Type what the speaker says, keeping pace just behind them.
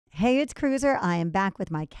Hey, it's Kruser. I am back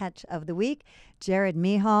with my catch of the week, Jared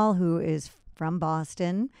Micéal, who is from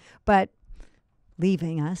Boston, but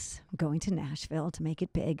leaving us, going to Nashville to make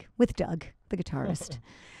it big with Doug, the guitarist.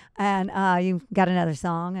 And you've got another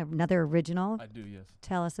song, another original. I do, yes.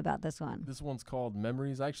 Tell us about this one. This one's called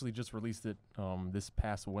Memories. I actually just released it this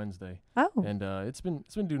past Wednesday. Oh. And it's been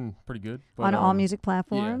doing pretty good. But, on all music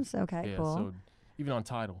platforms? Yeah, Okay, yeah, cool. So even on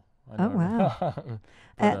Tidal. Oh, wow.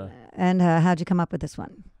 But, and how'd you come up with this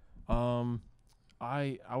one?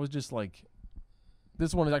 I was just like,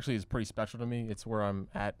 this one is pretty special to me. It's where I'm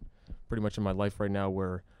at pretty much in my life right now,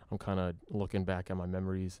 where I'm kind of looking back at my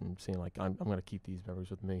memories and seeing like I'm going to keep these memories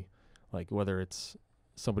with me, like whether it's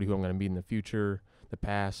somebody who I'm going to meet in the future, the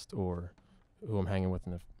past, or who I'm hanging with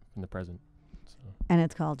in the present. So. And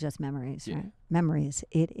it's called just Memories, Yeah. right? Memories.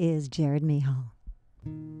 It is Jared Micéal.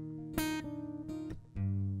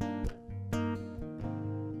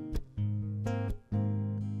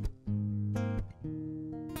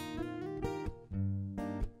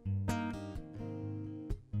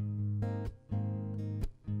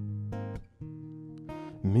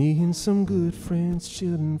 Me and some good friends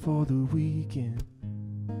chillin' for the weekend,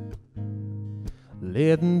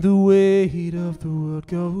 letting the weight of the world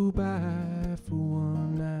go by for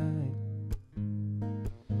one night.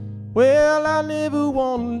 Well, I never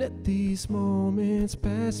wanna let these moments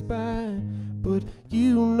pass by, but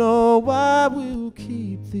you know I will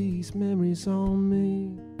keep these memories on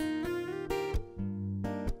me.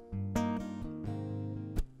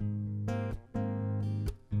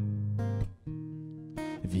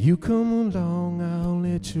 If you come along, I'll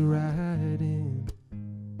let you ride in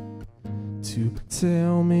to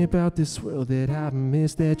tell me about this world that I've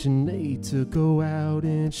missed, that you need to go out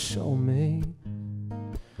and show me.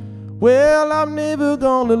 Well, I'm never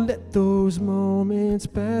gonna let those moments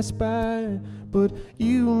pass by, but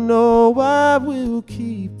you know I will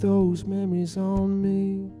keep those memories on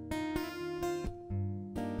me.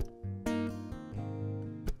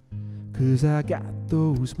 'Cause I got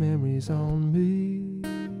those memories on me.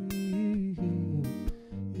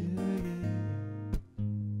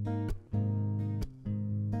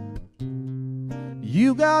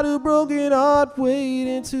 You got a broken heart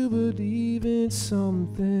waiting to believe in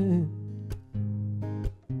something.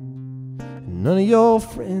 None of your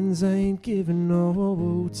friends ain't giving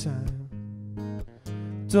no time.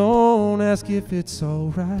 Don't ask if it's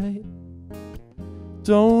alright.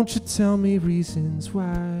 Don't you tell me reasons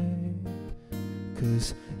why.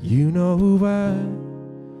 'Cause you know I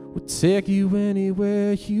will take you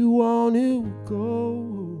anywhere you want to go.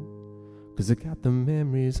 'Cause I got the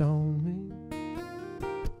memories on me.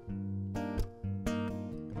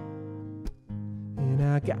 And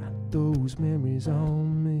I got those memories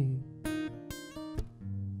on me.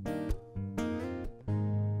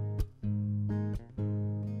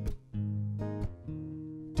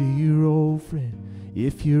 Dear old friend,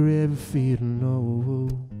 if you're ever feeling low,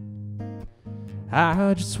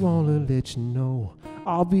 I just wanna let you know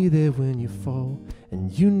I'll be there when you fall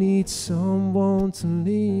and you need someone to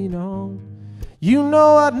lean on. You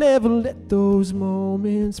know I'd never let those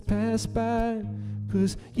moments pass by,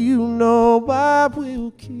 'cause you know I will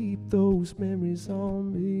keep those memories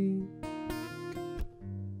on me.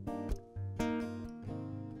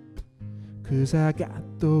 'Cause I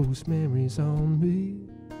got those memories on me.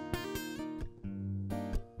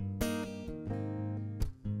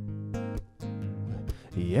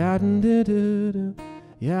 Yadin-da-da-da,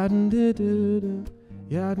 yadin-da-da-da,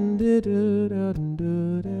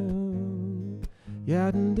 yadin-da-da-da-da-da-da,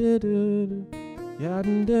 yadin-da-da-da,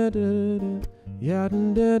 yadin-da-da-da,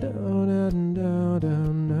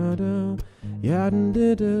 yadin-da-da-da-da-da-da,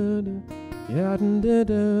 yadin-da-da-da,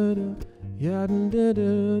 yadin-da-da-da,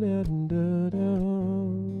 yadin-da-da-da-da-da.